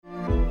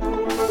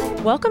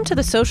Welcome to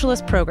the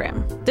Socialist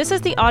Program. This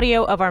is the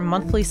audio of our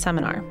monthly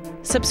seminar.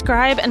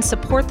 Subscribe and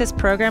support this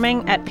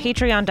programming at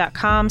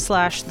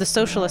patreon.com/The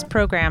Socialist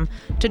Program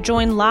to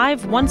join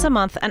live once a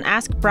month and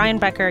ask Brian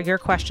Becker your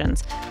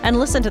questions and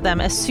listen to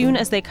them as soon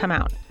as they come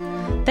out.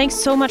 Thanks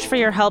so much for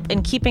your help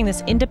in keeping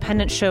this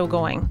independent show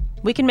going.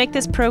 We can make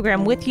this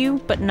program with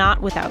you, but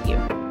not without you.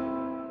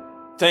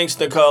 Thanks,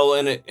 Nicole,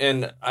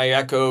 and I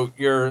echo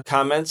your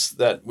comments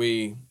that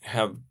we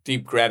have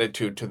deep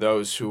gratitude to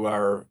those who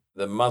are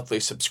the monthly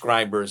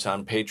subscribers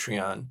on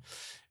Patreon.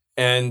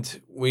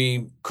 And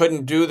we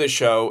couldn't do the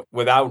show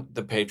without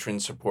the patron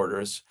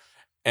supporters.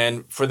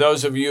 And for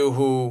those of you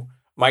who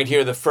might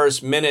hear the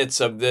first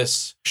minutes of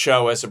this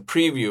show as a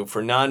preview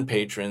for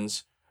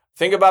non-patrons,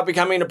 think about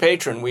becoming a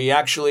patron. We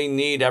actually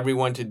need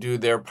everyone to do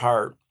their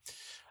part.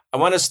 I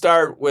want to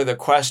start with a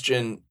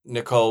question,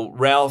 Nicole.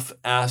 Ralph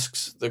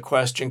asks the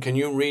question. Can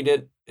you read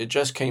it? It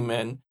just came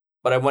in,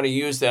 but I want to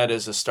use that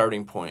as a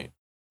starting point.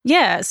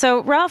 Yeah,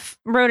 so Ralph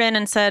wrote in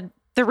and said,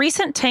 the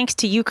recent tanks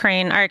to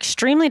Ukraine are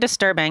extremely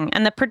disturbing,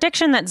 and the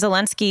prediction that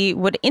Zelensky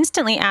would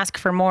instantly ask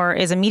for more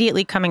is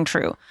immediately coming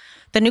true.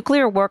 The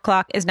nuclear war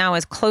clock is now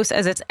as close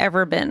as it's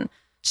ever been.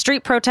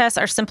 Street protests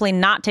are simply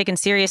not taken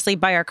seriously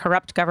by our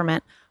corrupt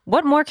government.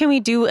 What more can we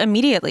do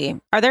immediately?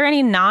 Are there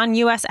any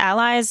non-U.S.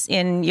 allies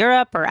in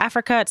Europe or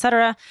Africa, et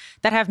cetera,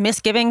 that have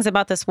misgivings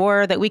about this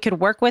war that we could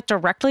work with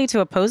directly to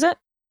oppose it?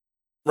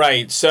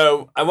 Right.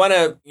 So I want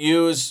to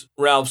use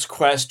Ralph's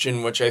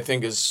question, which I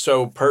think is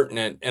so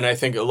pertinent. And I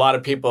think a lot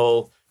of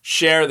people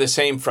share the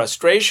same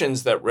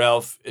frustrations that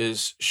Ralph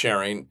is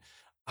sharing.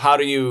 How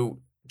do you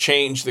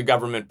change the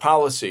government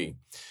policy?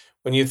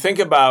 When you think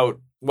about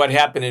what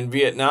happened in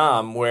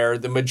Vietnam, where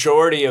the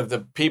majority of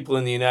the people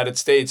in the United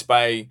States,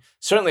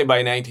 certainly by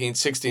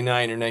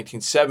 1969 or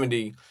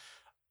 1970,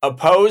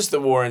 opposed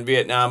the war in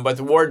Vietnam, but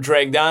the war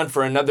dragged on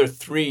for another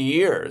 3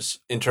 years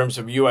in terms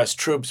of U.S.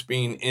 troops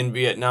being in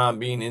Vietnam,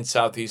 being in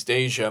Southeast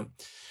Asia.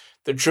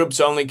 The troops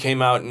only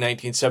came out in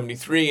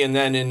 1973, and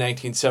then in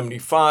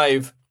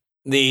 1975,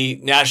 the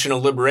National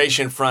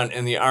Liberation Front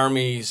and the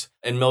armies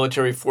and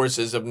military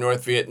forces of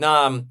North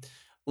Vietnam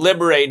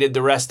liberated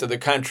the rest of the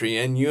country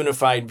and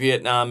unified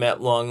Vietnam at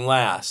long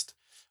last.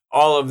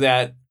 All of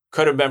that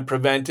could have been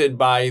prevented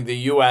by the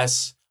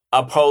U.S.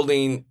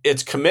 upholding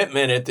its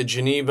commitment at the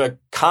Geneva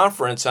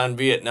Conference on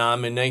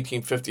Vietnam in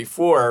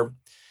 1954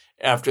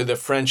 after the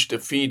French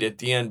defeat at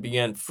Dien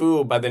Bien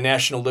Phu by the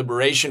National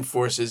Liberation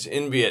Forces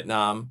in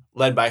Vietnam,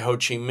 led by Ho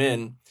Chi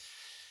Minh.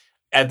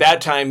 At that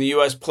time, the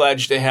U.S.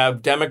 pledged to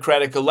have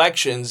democratic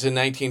elections in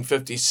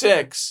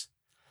 1956,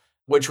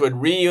 which would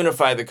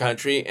reunify the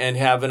country and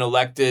have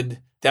an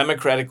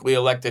democratically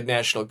elected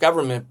national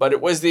government. But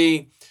it was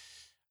the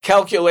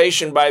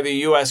calculation by the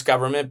U.S.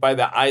 government, by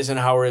the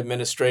Eisenhower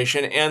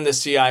administration and the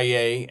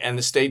CIA and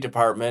the State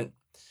Department,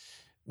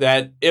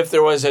 that if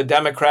there was a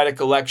democratic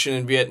election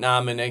in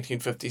Vietnam in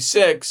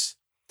 1956,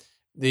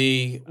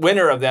 the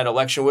winner of that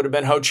election would have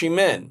been Ho Chi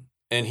Minh.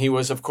 And he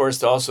was, of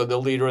course, also the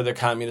leader of the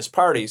Communist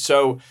Party.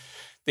 So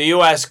the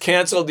U.S.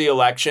 canceled the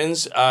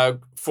elections,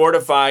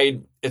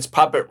 fortified its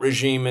puppet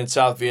regime in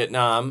South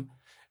Vietnam,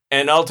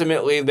 and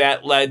ultimately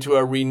that led to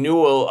a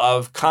renewal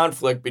of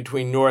conflict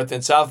between North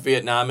and South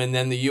Vietnam, and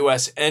then the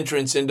U.S.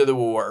 entrance into the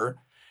war.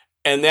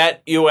 And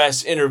that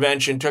U.S.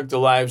 intervention took the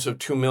lives of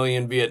 2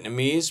 million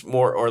Vietnamese,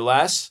 more or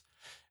less.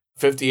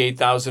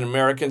 58,000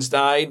 Americans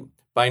died.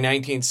 By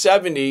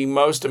 1970,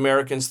 most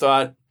Americans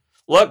thought,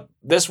 look,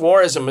 this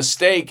war is a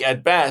mistake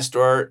at best,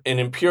 or an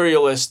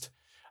imperialist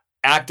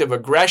act of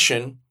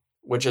aggression,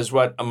 which is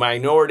what a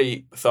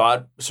minority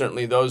thought.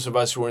 Certainly those of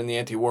us who were in the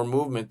anti-war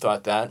movement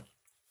thought that.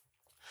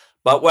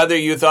 But whether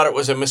you thought it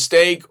was a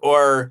mistake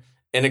or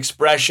an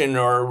expression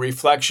or a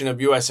reflection of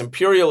U.S.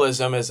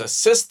 imperialism as a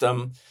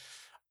system,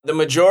 the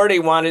majority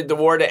wanted the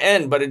war to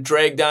end, but it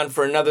dragged on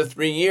for another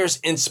 3 years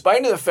in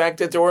spite of the fact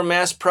that there were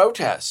mass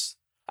protests.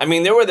 I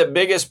mean, there were the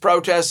biggest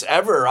protests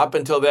ever up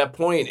until that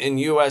point in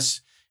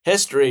U.S.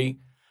 history,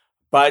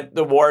 but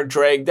the war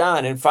dragged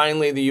on. And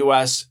finally, the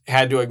U.S.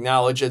 had to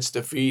acknowledge its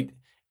defeat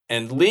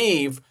and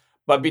leave.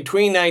 But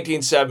between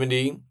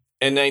 1970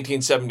 and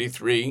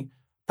 1973,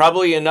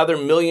 probably another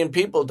 1 million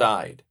people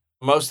died,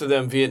 most of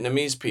them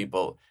Vietnamese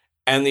people.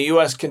 And the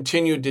U.S.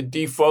 continued to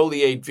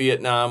defoliate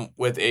Vietnam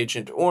with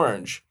Agent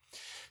Orange.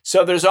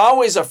 So there's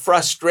always a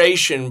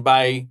frustration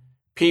by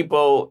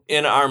people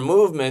in our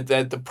movement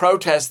that the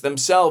protests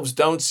themselves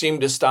don't seem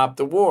to stop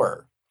the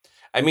war.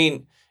 I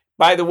mean,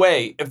 by the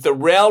way, if the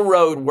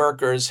railroad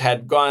workers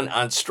had gone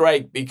on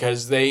strike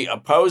because they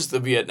opposed the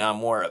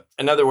Vietnam War,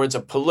 in other words,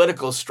 a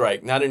political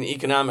strike, not an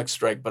economic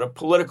strike, but a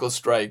political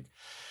strike,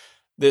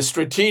 the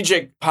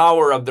strategic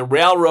power of the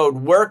railroad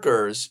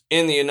workers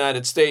in the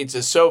United States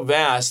is so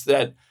vast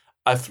that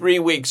a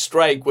 3-week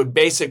strike would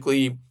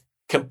basically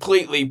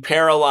completely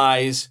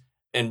paralyze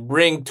and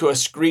bring to a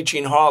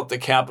screeching halt the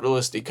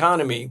capitalist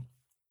economy,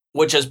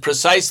 which is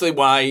precisely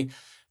why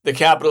the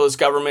capitalist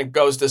government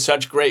goes to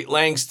such great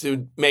lengths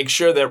to make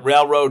sure that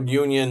railroad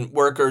union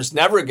workers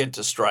never get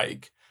to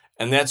strike.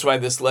 And that's why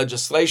this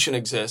legislation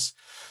exists.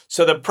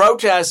 So the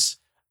protests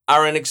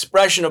are an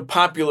expression of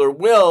popular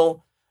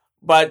will,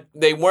 but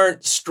they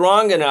weren't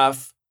strong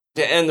enough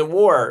to end the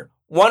war.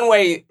 One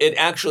way it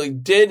actually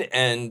did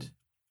end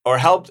or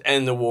helped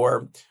end the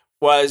war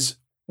was,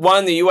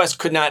 one, the U.S.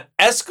 could not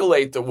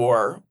escalate the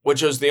war,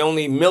 which was the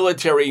only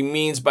military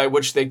means by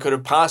which they could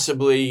have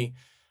possibly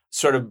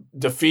sort of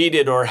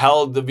defeated or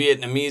held the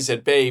Vietnamese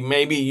at bay,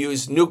 maybe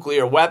used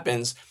nuclear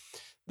weapons.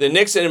 The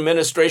Nixon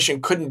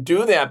administration couldn't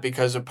do that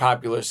because of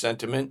popular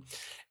sentiment.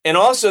 And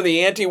also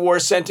the anti-war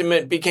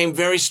sentiment became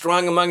very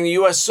strong among the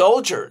U.S.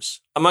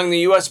 soldiers, among the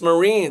U.S.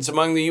 Marines,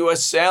 among the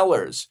U.S.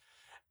 sailors.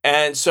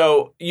 And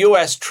so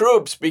U.S.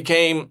 troops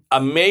became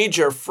a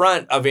major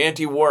front of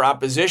anti-war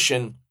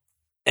opposition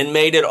and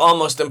made it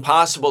almost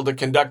impossible to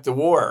conduct the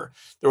war.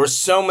 There were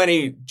so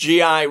many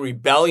GI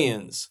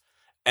rebellions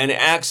and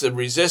acts of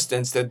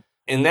resistance that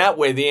in that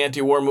way, the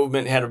anti-war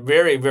movement had a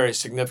very, very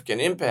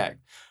significant impact.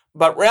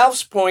 But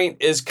Ralph's point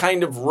is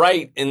kind of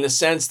right in the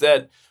sense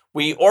that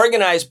we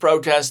organize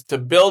protests to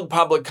build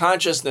public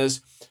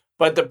consciousness,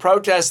 but the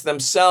protests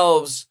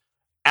themselves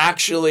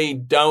actually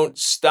don't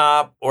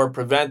stop or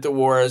prevent the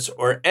wars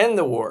or end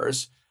the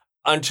wars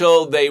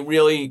until they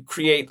really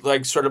create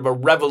like sort of a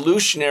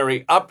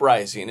revolutionary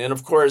uprising. And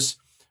of course,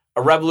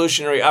 a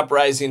revolutionary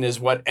uprising is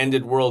what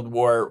ended World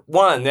War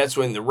I. That's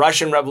when the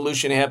Russian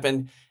Revolution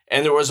happened.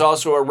 And there was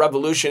also a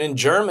revolution in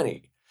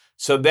Germany.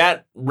 So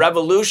that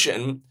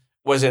revolution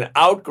was an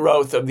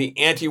outgrowth of the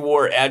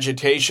anti-war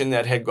agitation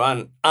that had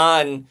gone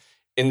on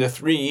in the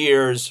 3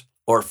 years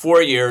or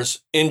 4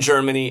 years in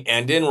Germany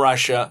and in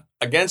Russia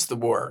against the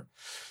war.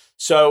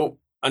 So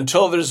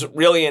until there's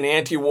really an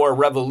anti-war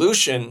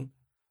revolution,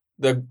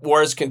 the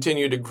wars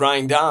continue to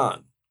grind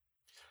on.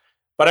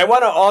 But I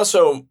want to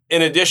also,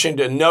 in addition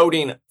to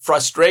noting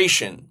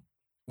frustration,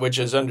 which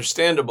is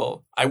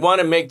understandable, I want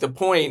to make the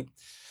point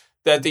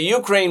that the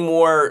Ukraine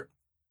war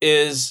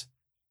is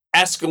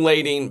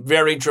escalating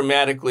very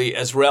dramatically,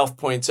 as Ralph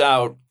points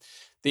out.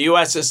 The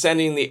U.S. is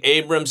sending the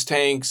Abrams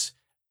tanks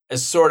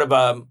as sort of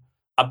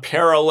a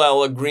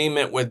parallel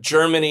agreement with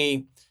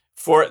Germany.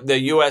 For the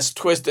U.S.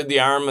 twisted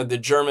the arm of the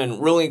German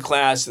ruling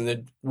class and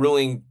the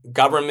ruling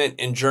government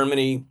in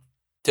Germany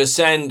to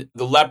send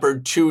the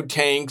Leopard 2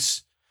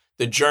 tanks,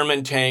 the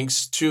German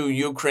tanks, to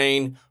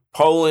Ukraine.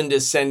 Poland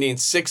is sending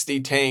 60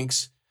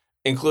 tanks,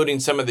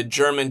 including some of the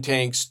German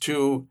tanks,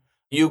 to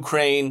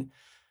Ukraine.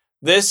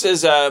 This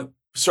is a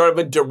sort of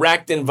a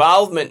direct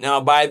involvement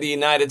now by the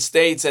United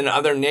States and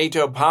other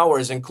NATO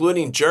powers,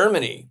 including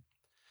Germany,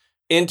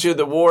 into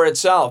the war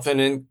itself.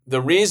 And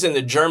the reason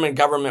the German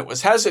government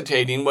was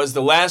hesitating was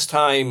the last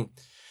time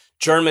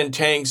German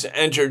tanks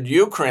entered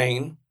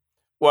Ukraine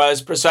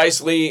was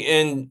precisely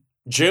in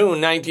June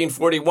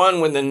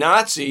 1941, when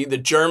the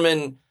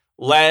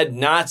German-led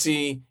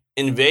Nazi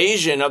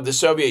invasion of the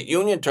Soviet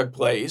Union took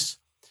place.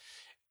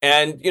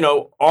 And,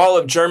 all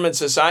of German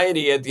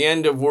society at the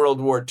end of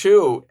World War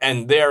II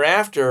and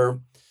thereafter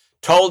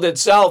told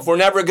itself, we're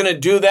never going to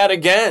do that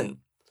again.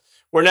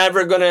 We're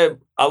never going to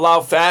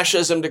allow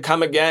fascism to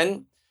come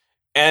again.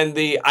 And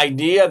the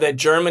idea that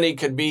Germany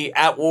could be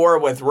at war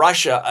with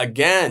Russia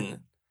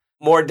again,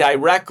 more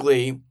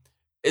directly,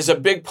 is a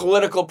big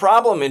political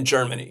problem in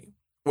Germany,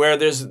 where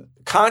there's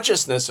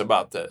consciousness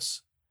about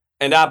this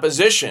and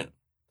opposition.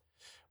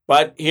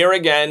 But here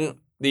again,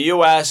 the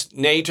U.S.,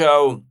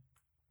 NATO,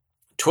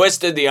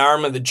 twisted the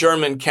arm of the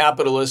German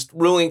capitalist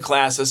ruling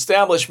class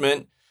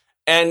establishment,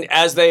 and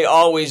as they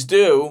always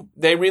do,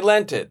 they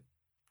relented,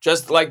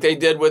 just like they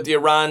did with the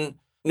Iran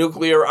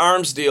nuclear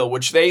arms deal,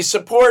 which they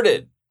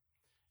supported,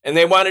 and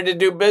they wanted to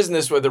do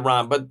business with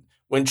Iran. But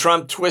when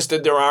Trump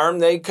twisted their arm,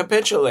 they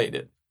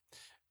capitulated.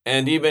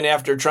 And even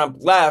after Trump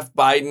left,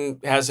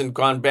 Biden hasn't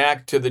gone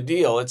back to the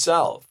deal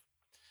itself.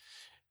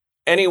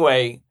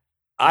 Anyway,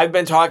 I've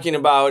been talking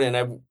about,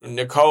 and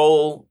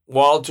Nicole,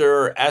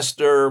 Walter,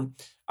 Esther,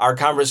 our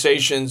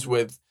conversations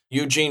with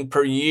Eugene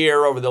per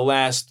year over the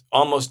last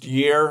almost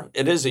year.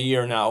 It is a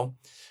year now.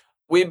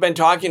 We've been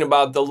talking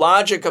about the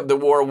logic of the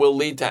war will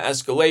lead to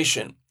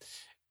escalation.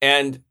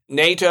 And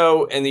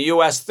NATO and the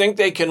U.S. think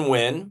they can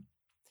win.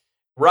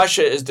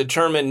 Russia is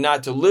determined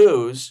not to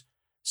lose.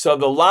 So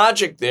the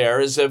logic there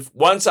is if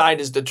one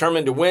side is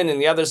determined to win and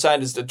the other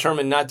side is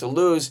determined not to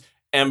lose,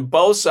 and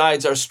both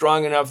sides are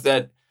strong enough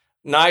that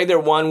neither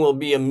one will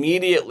be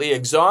immediately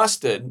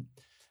exhausted,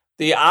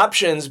 the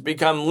options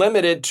become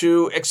limited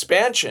to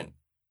expansion,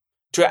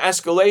 to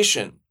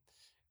escalation.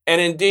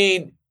 And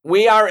indeed,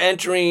 we are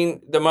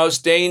entering the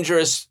most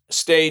dangerous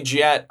stage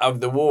yet of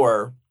the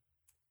war.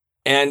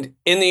 And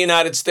in the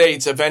United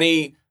States, if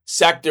any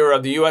sector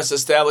of the U.S.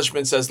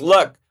 establishment says,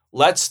 look,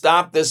 let's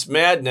stop this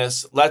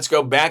madness, let's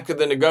go back to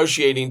the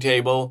negotiating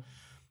table,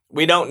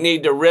 we don't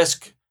need to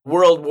risk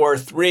World War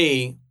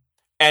III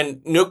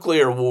and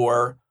nuclear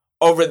war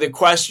over the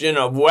question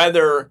of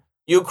whether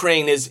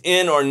Ukraine is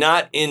in or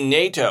not in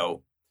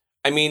NATO.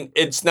 I mean,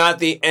 it's not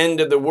the end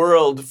of the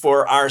world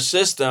for our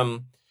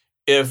system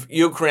if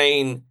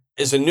Ukraine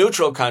is a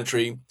neutral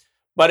country,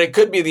 but it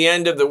could be the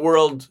end of the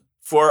world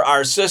for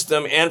our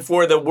system and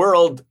for the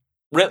world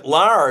writ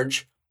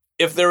large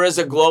if there is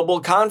a global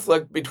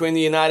conflict between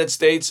the United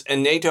States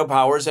and NATO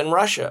powers and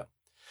Russia.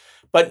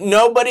 But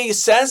nobody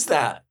says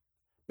that,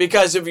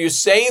 because if you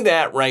say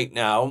that right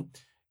now,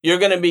 you're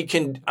going to be,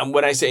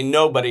 when I say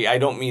nobody, I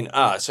don't mean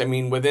us. I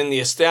mean within the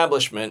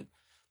establishment,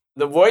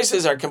 the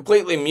voices are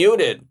completely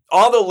muted.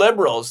 All the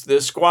liberals,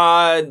 the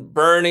Squad,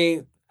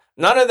 Bernie,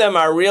 none of them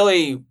are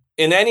really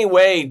in any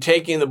way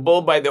taking the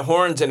bull by the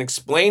horns and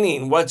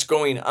explaining what's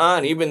going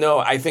on, even though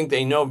I think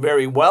they know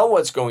very well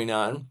what's going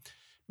on,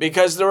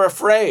 because they're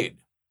afraid.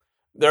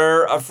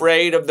 They're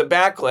afraid of the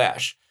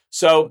backlash.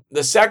 So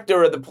the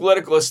sector of the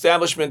political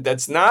establishment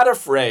that's not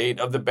afraid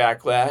of the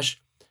backlash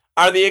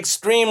are the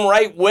extreme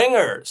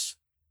right-wingers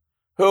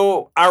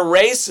who are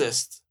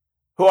racist,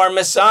 who are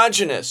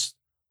misogynist,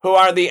 who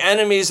are the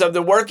enemies of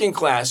the working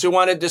class, who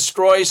want to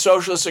destroy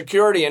Social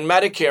Security and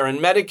Medicare and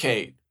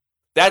Medicaid.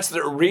 That's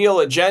their real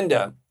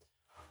agenda.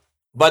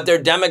 But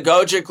they're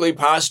demagogically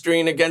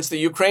posturing against the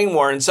Ukraine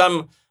war. And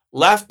some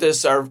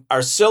leftists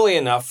are silly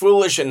enough,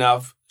 foolish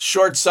enough,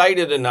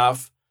 short-sighted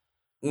enough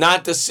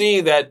not to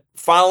see that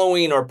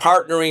following or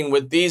partnering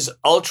with these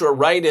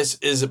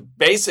ultra-rightists is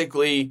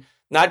basically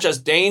not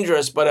just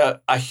dangerous,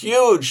 but a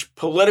huge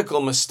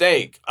political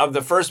mistake of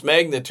the first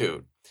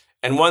magnitude,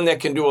 and one that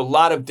can do a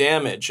lot of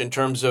damage in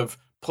terms of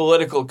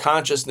political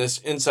consciousness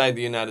inside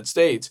the United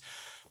States.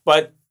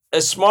 But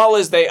as small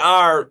as they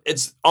are,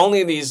 it's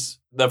only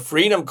the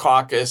Freedom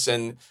Caucus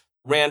and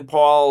Rand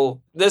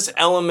Paul, this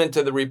element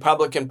of the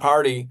Republican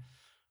Party,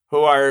 who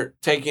are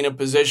taking a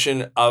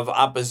position of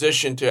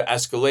opposition to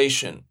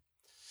escalation.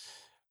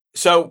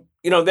 So,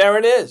 there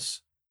it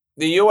is.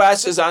 The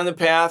U.S. is on the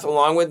path,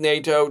 along with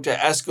NATO, to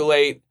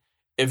escalate.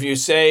 If you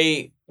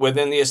say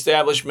within the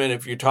establishment,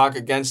 if you talk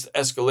against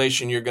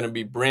escalation, you're going to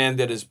be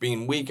branded as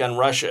being weak on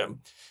Russia.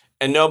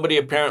 And nobody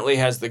apparently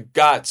has the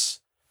guts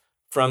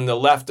from the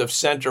left of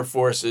center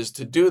forces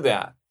to do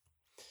that.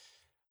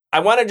 I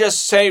want to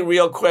just say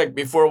real quick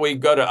before we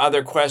go to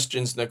other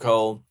questions,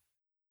 Nicole,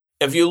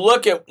 if you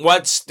look at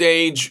what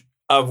stage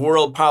of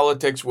world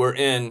politics we're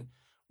in,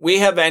 we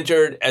have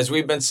entered, as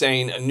we've been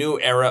saying, a new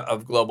era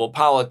of global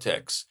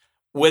politics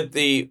with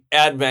the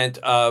advent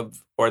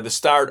of, or the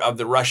start of,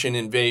 the Russian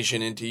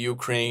invasion into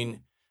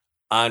Ukraine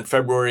on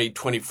February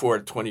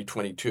 24th,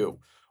 2022.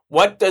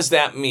 What does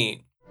that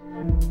mean?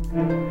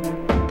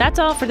 That's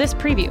all for this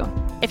preview.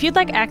 If you'd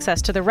like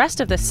access to the rest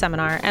of this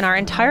seminar and our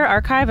entire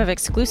archive of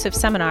exclusive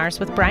seminars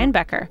with Brian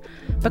Becker,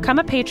 become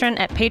a patron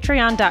at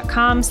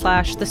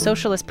patreon.com/The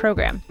Socialist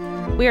Program.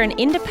 We are an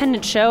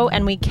independent show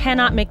and we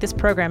cannot make this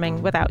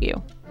programming without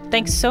you.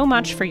 Thanks so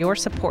much for your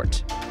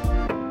support.